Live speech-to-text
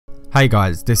Hey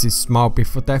guys, this is Smile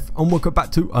Before Death and welcome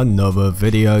back to another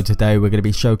video. Today we're going to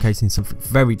be showcasing something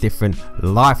very different,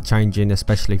 life-changing,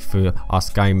 especially for us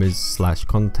gamers slash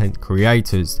content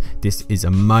creators. This is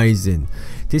amazing.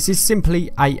 This is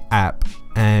simply a app,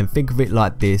 and think of it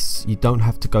like this: you don't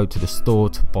have to go to the store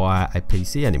to buy a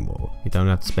PC anymore. You don't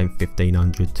have to spend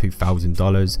 $1,500,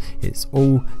 $2,000. It's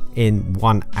all in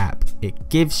one app. It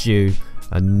gives you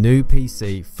a new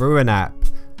PC through an app.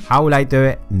 How will they do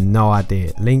it? No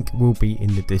idea. Link will be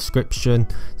in the description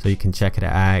so you can check it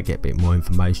out, get a bit more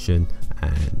information,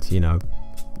 and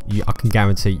I can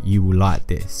guarantee you will like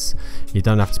this. You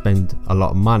don't have to spend a lot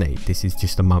of money. This is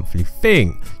just a monthly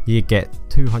thing. You get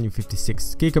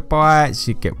 256 gigabytes,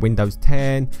 you get Windows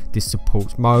 10. This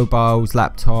supports mobiles,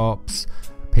 laptops,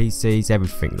 PCs,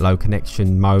 everything. Low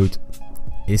connection mode.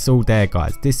 It's all there,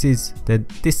 guys. This is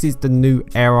the new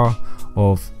era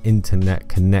of internet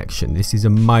connection. This is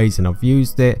amazing. I've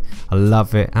used it, I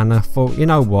love it, and I thought, you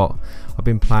know what, I've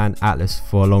been playing Atlas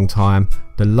for a long time.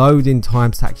 The loading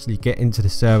times to actually get into the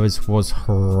servers was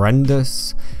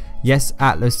horrendous. Yes,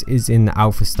 Atlas is in the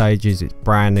alpha stages, it's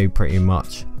brand new pretty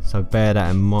much, so bear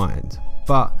that in mind.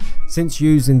 But since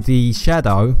using the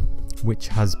Shadow, which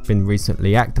has been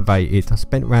recently activated, I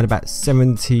spent around about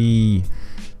 79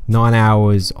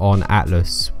 hours on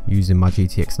Atlas using my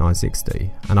GTX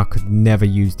 960, and I could never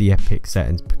use the epic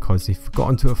settings because if I got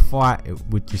into a fight it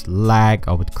would just lag,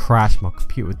 I would crash, my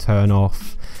computer would turn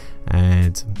off,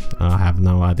 and I have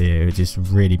no idea, it was just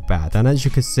really bad. And as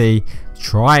you can see,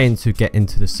 trying to get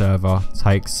into the server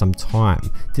takes some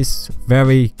time. This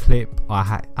very clip I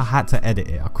had to edit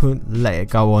it, I couldn't let it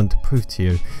go on to prove to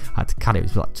you. I had to cut it, it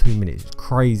was like 2 minutes, it was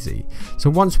crazy. So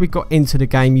once we got into the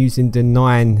game using the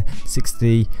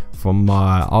 960 from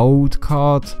my old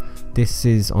card, this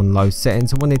is on low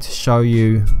settings. I wanted to show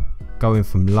you going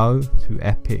from low to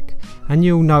epic, and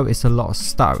you'll notice a lot of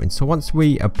stuttering. So once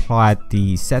we applied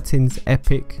the settings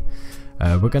epic,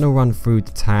 we're going to run through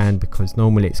the town because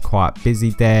normally it's quite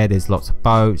busy there. There's lots of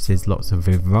boats, there's lots of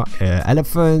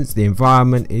elephants, the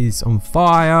environment is on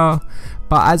fire.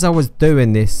 But as I was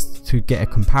doing this to get a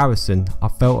comparison, I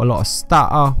felt a lot of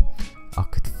stutter, I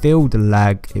could feel the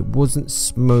lag, it wasn't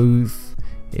smooth.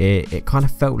 It kind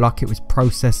of felt like it was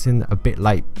processing a bit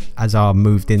late as I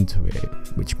moved into it,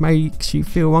 which makes you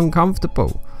feel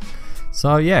uncomfortable.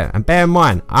 So yeah, and bear in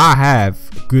mind, I have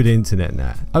good internet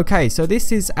now. Okay, so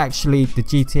this is actually the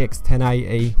GTX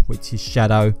 1080, which is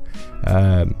Shadow.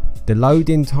 The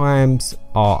loading times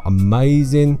are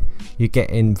amazing. You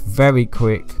get in very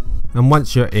quick, and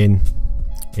once you're in,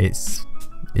 it's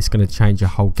going to change your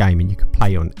whole game, and you can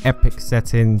play on epic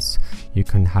settings. You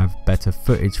can have better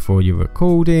footage for your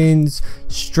recordings,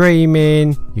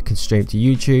 streaming. You can stream to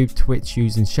YouTube, Twitch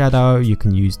using Shadow. You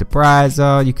can use the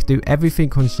browser. You can do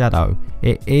everything on Shadow.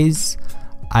 It is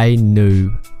a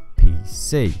new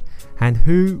PC, and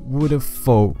who would have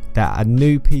thought that a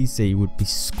new PC would be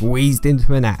squeezed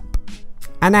into an app?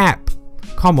 An app,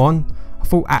 come on. I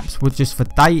thought apps were just for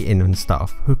dating and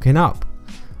stuff, hooking up,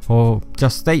 or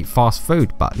just eat fast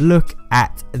food. But look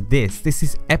at this. This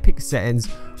is epic settings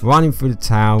running through the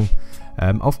town.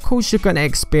 Of course you're going to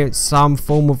experience some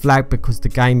form of lag because the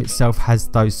game itself has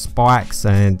those spikes,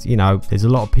 and there's a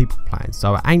lot of people playing,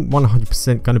 so it ain't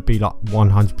 100% going to be like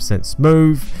 100%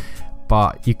 smooth,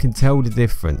 but you can tell the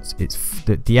difference. It's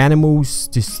that the animals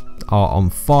just are on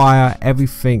fire,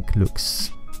 everything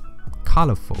looks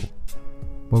colorful.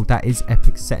 Well, that is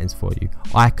epic settings for you.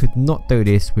 I could not do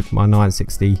this with my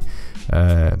 960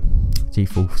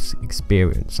 GeForce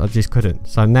Experience. I just couldn't.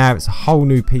 So now it's a whole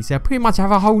new PC. I pretty much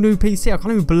have a whole new PC. I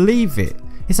can't even believe it.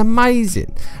 It's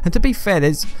amazing. And to be fair,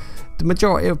 the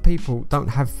majority of people don't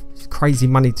have crazy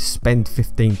money to spend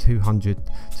 $1,500,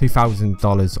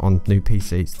 $2,000 on new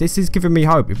PCs. This is giving me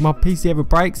hope. If my PC ever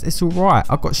breaks, it's alright.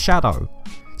 I've got Shadow.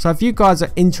 So if you guys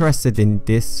are interested in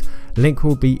this, link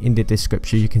will be in the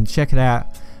description. You can check it out.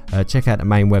 Check out the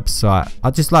main website.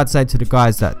 I'd just like to say to the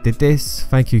guys that did this,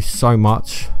 thank you so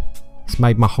much. It's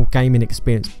made my whole gaming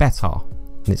experience better,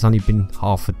 and it's only been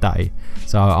half a day,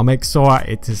 so I'm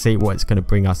excited to see what it's going to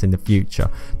bring us in the future.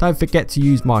 Don't forget to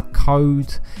use my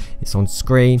code, it's on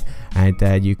screen,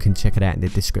 and you can check it out in the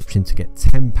description to get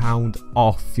 £10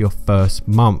 off your first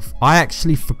month. I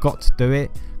actually forgot to do it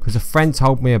because a friend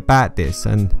told me about this,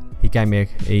 and he gave me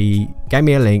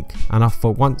a link, and I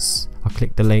thought once I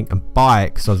clicked the link and buy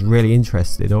it, because I was really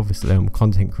interested. Obviously I'm a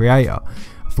content creator,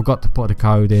 I forgot to put the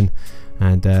code in,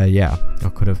 and yeah, I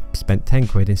could have spent 10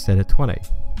 quid instead of 20.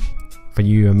 For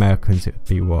you Americans it would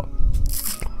be what,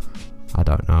 I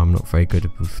don't know, I'm not very good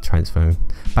with transferring.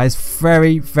 but it's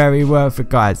very worth it,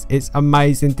 guys. It's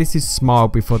amazing. This is Smile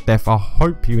Before Death. I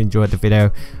hope you enjoyed the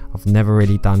video. I've never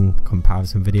really done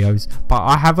comparison videos, but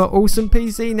I have an awesome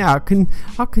PC now. I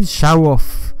can show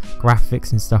off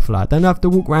graphics and stuff like that. Don't have to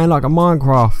walk around like a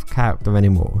Minecraft character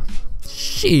anymore.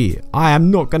 Shit, I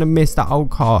am not gonna miss that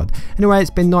old card. Anyway, it's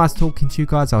been nice talking to you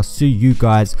guys. I'll see you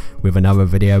guys with another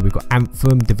video. We've got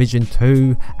Anthem, Division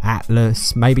 2,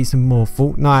 Atlas, maybe some more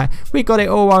Fortnite. We got it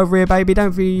all over here, baby.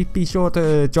 Don't be sure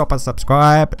to drop a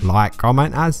subscribe, like,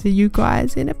 comment. I'll see you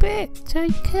guys in a bit.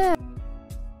 Take care.